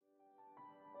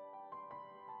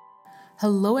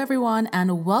Hello, everyone,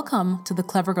 and welcome to the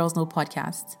Clever Girls Know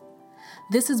podcast.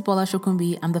 This is Bola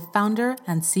Shokumbi. I'm the founder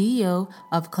and CEO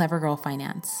of Clever Girl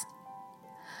Finance.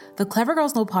 The Clever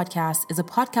Girls Know podcast is a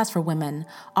podcast for women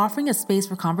offering a space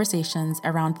for conversations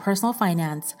around personal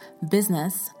finance,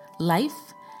 business,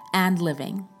 life, and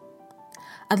living.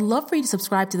 I'd love for you to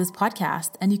subscribe to this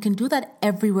podcast, and you can do that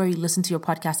everywhere you listen to your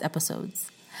podcast episodes.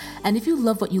 And if you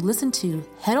love what you listen to,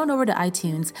 head on over to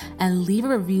iTunes and leave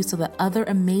a review so that other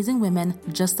amazing women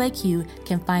just like you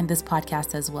can find this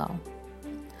podcast as well.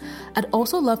 I'd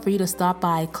also love for you to stop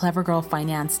by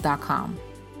clevergirlfinance.com.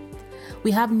 We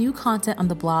have new content on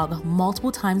the blog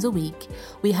multiple times a week.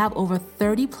 We have over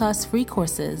 30 plus free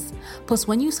courses. Plus,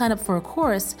 when you sign up for a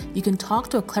course, you can talk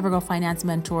to a Clever Girl Finance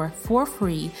mentor for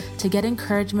free to get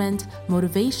encouragement,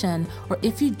 motivation, or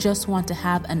if you just want to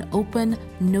have an open,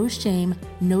 no shame,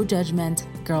 no judgment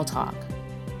girl talk.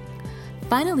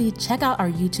 Finally, check out our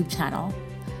YouTube channel.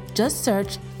 Just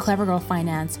search Clever Girl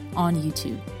Finance on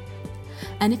YouTube.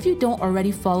 And if you don't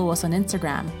already follow us on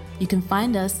Instagram, you can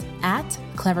find us at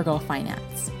Clever Girl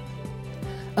Finance.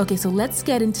 Okay, so let's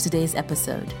get into today's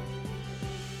episode.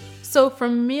 So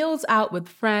from meals out with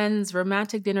friends,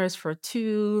 romantic dinners for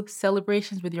two,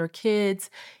 celebrations with your kids,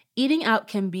 eating out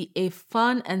can be a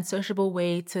fun and sociable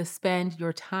way to spend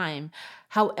your time.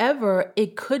 However,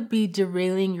 it could be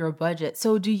derailing your budget.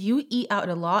 So do you eat out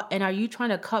a lot and are you trying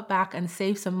to cut back and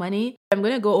save some money? I'm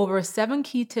going to go over 7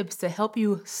 key tips to help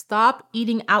you stop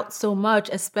eating out so much,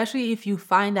 especially if you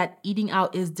find that eating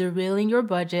out is derailing your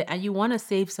budget and you want to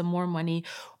save some more money,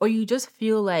 or you just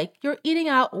feel like you're eating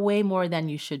out way more than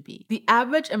you should be. The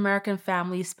average American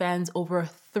family spends over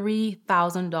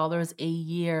 $3,000 a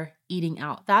year eating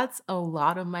out. That's a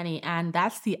lot of money, and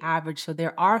that's the average. So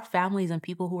there are families and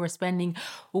people who are spending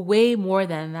way more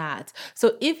than that.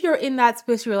 So if you're in that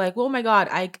space, you're like, oh my God,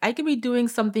 I could be doing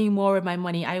something more with my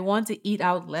money. I want to eat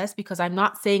out less, because I'm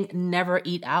not saying never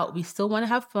eat out. We still want to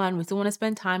have fun. We still want to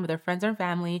spend time with our friends and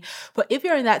family. But if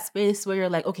you're in that space where you're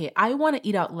like, okay, I want to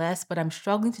eat out less, but I'm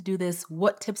struggling to do this,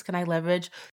 what tips can I leverage?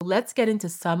 Let's get into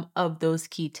some of those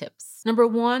key tips. Number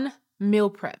 1, meal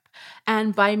prep.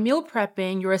 And by meal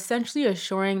prepping, you're essentially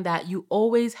assuring that you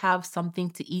always have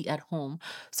something to eat at home.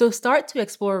 So start to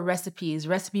explore recipes,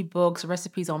 recipe books,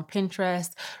 recipes on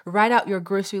Pinterest. Write out your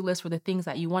grocery list for the things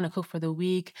that you want to cook for the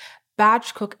week.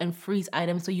 Batch cook and freeze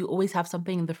items so you always have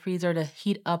something in the freezer to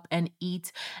heat up and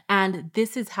eat. And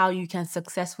this is how you can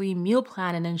successfully meal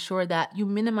plan and ensure that you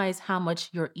minimize how much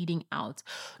you're eating out.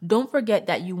 Don't forget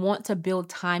that you want to build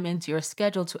time into your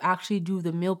schedule to actually do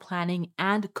the meal planning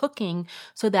and cooking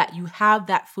so that you have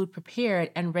that food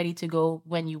prepared and ready to go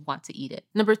when you want to eat it.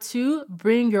 Number 2,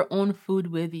 bring your own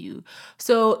food with you.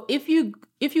 So if you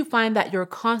find that you're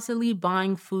constantly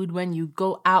buying food when you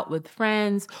go out with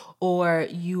friends, or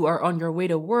you are on your way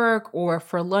to work or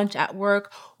for lunch at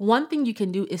work, one thing you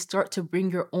can do is start to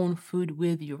bring your own food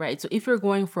with you, right? So if you're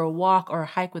going for a walk or a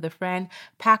hike with a friend,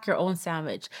 pack your own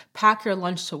sandwich, pack your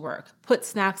lunch to work, put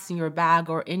snacks in your bag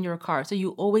or in your car so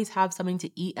you always have something to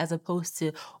eat, as opposed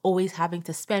to always having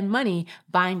to spend money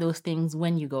buying those things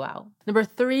when you go out. Number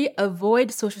 3,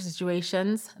 avoid social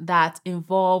situations that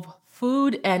involve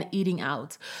food and eating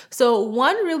out. So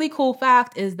one really cool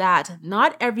fact is that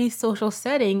not every social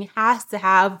setting has to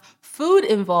have food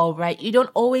involved, right? You don't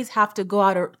always have to go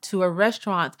out to a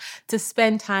restaurant to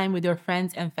spend time with your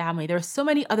friends and family. There are so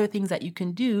many other things that you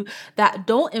can do that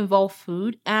don't involve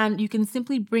food, and you can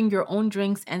simply bring your own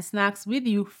drinks and snacks with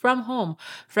you from home.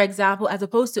 For example, as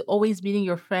opposed to always meeting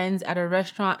your friends at a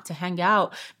restaurant to hang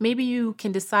out, maybe you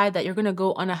can decide that you're going to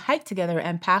go on a hike together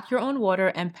and pack your own water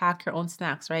and pack your own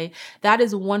snacks, right? That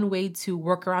is one way to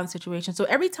work around situations. So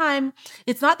every time,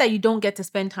 it's not that you don't get to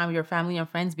spend time with your family and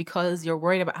friends because you're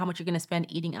worried about how much you're going to spend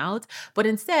eating out, but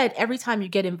instead, every time you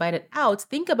get invited out,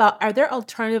 think about, are there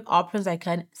alternative options I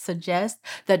can suggest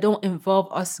that don't involve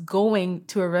us going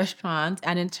to a restaurant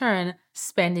and in turn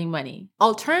spending money?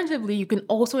 Alternatively, you can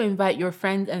also invite your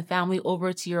friends and family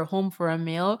over to your home for a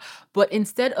meal, but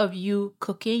instead of you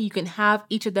cooking, you can have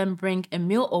each of them bring a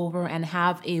meal over and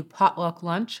have a potluck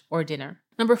lunch or dinner.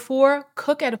 Number 4,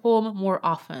 cook at home more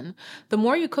often. The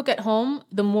more you cook at home,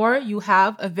 the more you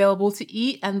have available to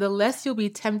eat, and the less you'll be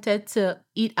tempted to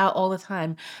eat out all the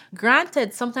time.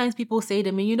 Granted, sometimes people say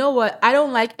to me, you know what, I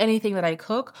don't like anything that I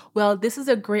cook. Well, this is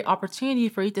a great opportunity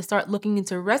for you to start looking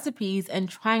into recipes and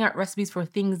trying out recipes for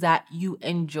things that you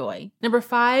enjoy. Number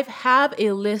 5, have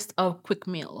a list of quick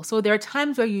meals. So there are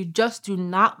times where you just do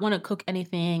not want to cook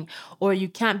anything, or you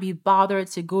can't be bothered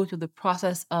to go through the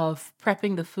process of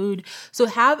prepping the food. So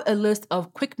have a list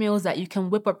of quick meals that you can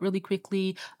whip up really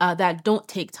quickly that don't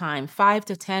take time, 5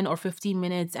 to 10 or 15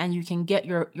 minutes, and you can get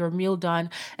your meal done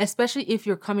done, especially if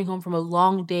you're coming home from a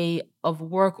long day of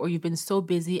work or you've been so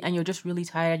busy and you're just really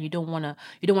tired and you don't want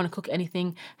to cook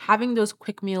anything. Having those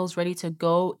quick meals ready to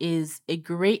go is a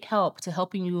great help to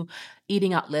helping you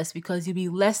eating out less because you'll be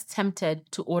less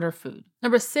tempted to order food.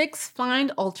 Number 6,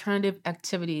 find alternative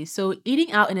activities. So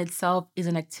eating out in itself is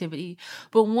an activity,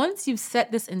 but once you've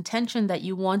set this intention that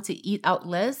you want to eat out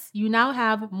less, you now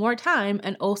have more time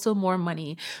and also more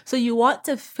money. So you want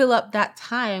to fill up that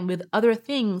time with other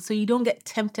things so you don't get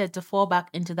tempted to fall back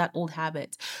into that old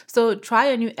habit. So try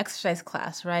a new exercise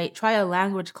class, right? Try a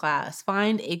language class.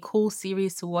 Find a cool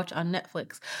series to watch on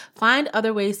Netflix. Find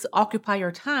other ways to occupy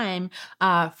your time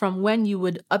from when you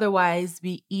would otherwise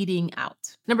be eating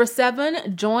out. Number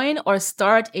 7, join or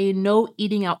start a no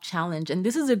eating out challenge. And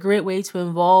this is a great way to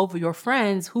involve your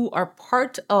friends who are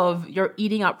part of your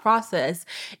eating out process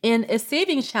in a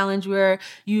savings challenge where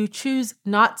you choose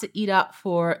not to eat out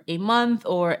for a month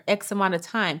or X amount of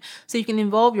time. So you can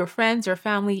involve your friends, your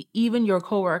family, even your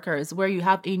coworkers, where you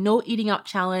have a no eating out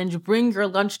challenge, bring your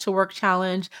lunch to work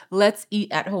challenge, let's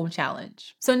eat at home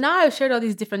challenge. So now I've shared all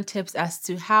these different tips as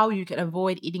to how you can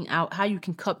avoid eating out, how you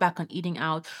can cut back on eating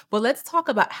out. But let's talk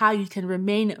about how you can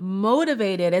remain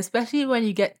motivated, especially when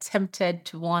you get tempted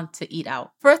to want to eat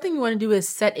out. First thing you want to do is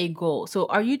set a goal. So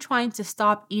are you trying to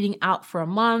stop eating out for a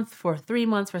month, for 3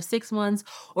 months, for 6 months,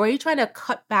 or are you trying to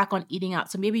cut back on eating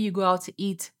out? So maybe you go out to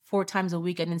eat 4 times a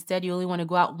week and instead you only want to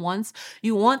go out once.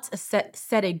 You want to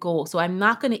set a goal. So I'm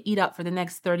not going to eat out for the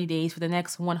next 30 days, for the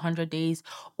next 100 days,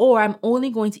 or I'm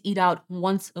only going to eat out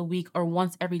once a week or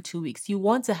once every 2 weeks. You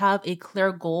want to have a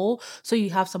clear goal so you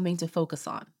have something to focus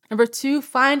on. Number 2,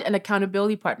 find an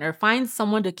accountability partner. Find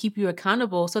someone to keep you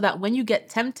accountable so that when you get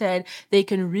tempted, they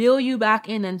can reel you back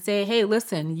in and say, hey,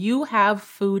 listen, you have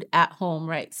food at home,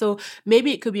 right? So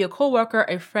maybe it could be a coworker,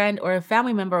 a friend, or a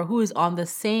family member who is on the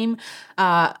same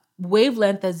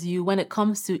wavelength as you when it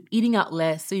comes to eating out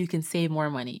less so you can save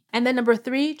more money. And then number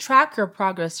 3, track your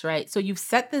progress, right? So you've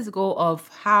set this goal of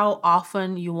how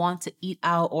often you want to eat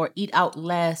out or eat out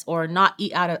less or not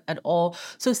eat out at all.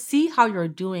 So see how you're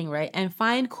doing, right? And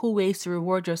find cool ways to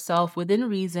reward yourself within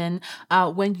reason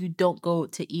when you don't go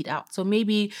to eat out. So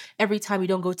maybe every time you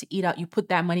don't go to eat out, you put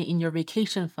that money in your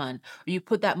vacation fund, or you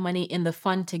put that money in the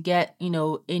fund to get,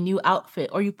 a new outfit,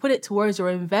 or you put it towards your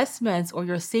investments or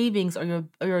your savings or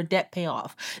your debt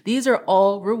payoff. These are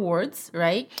all rewards,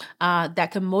 right?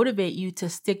 That can motivate you to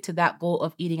stick to that goal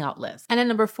of eating out less. And then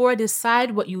number 4,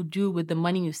 decide what you do with the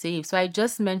money you save. So I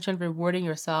just mentioned rewarding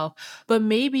yourself, but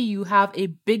maybe you have a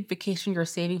big vacation you're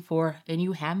saving for, a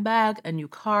new handbag, a new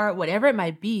car, whatever it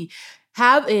might be.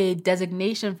 Have a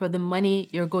designation for the money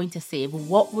you're going to save.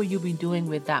 What will you be doing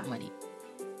with that money?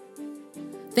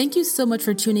 Thank you so much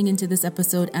for tuning into this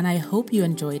episode, and I hope you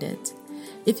enjoyed it.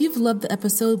 If you've loved the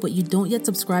episode but you don't yet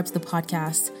subscribe to the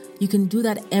podcast, you can do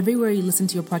that everywhere you listen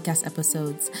to your podcast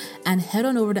episodes, and head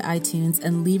on over to iTunes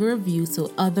and leave a review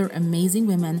so other amazing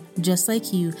women just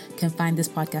like you can find this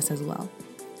podcast as well.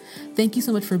 Thank you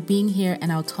so much for being here,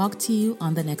 and I'll talk to you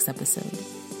on the next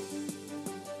episode.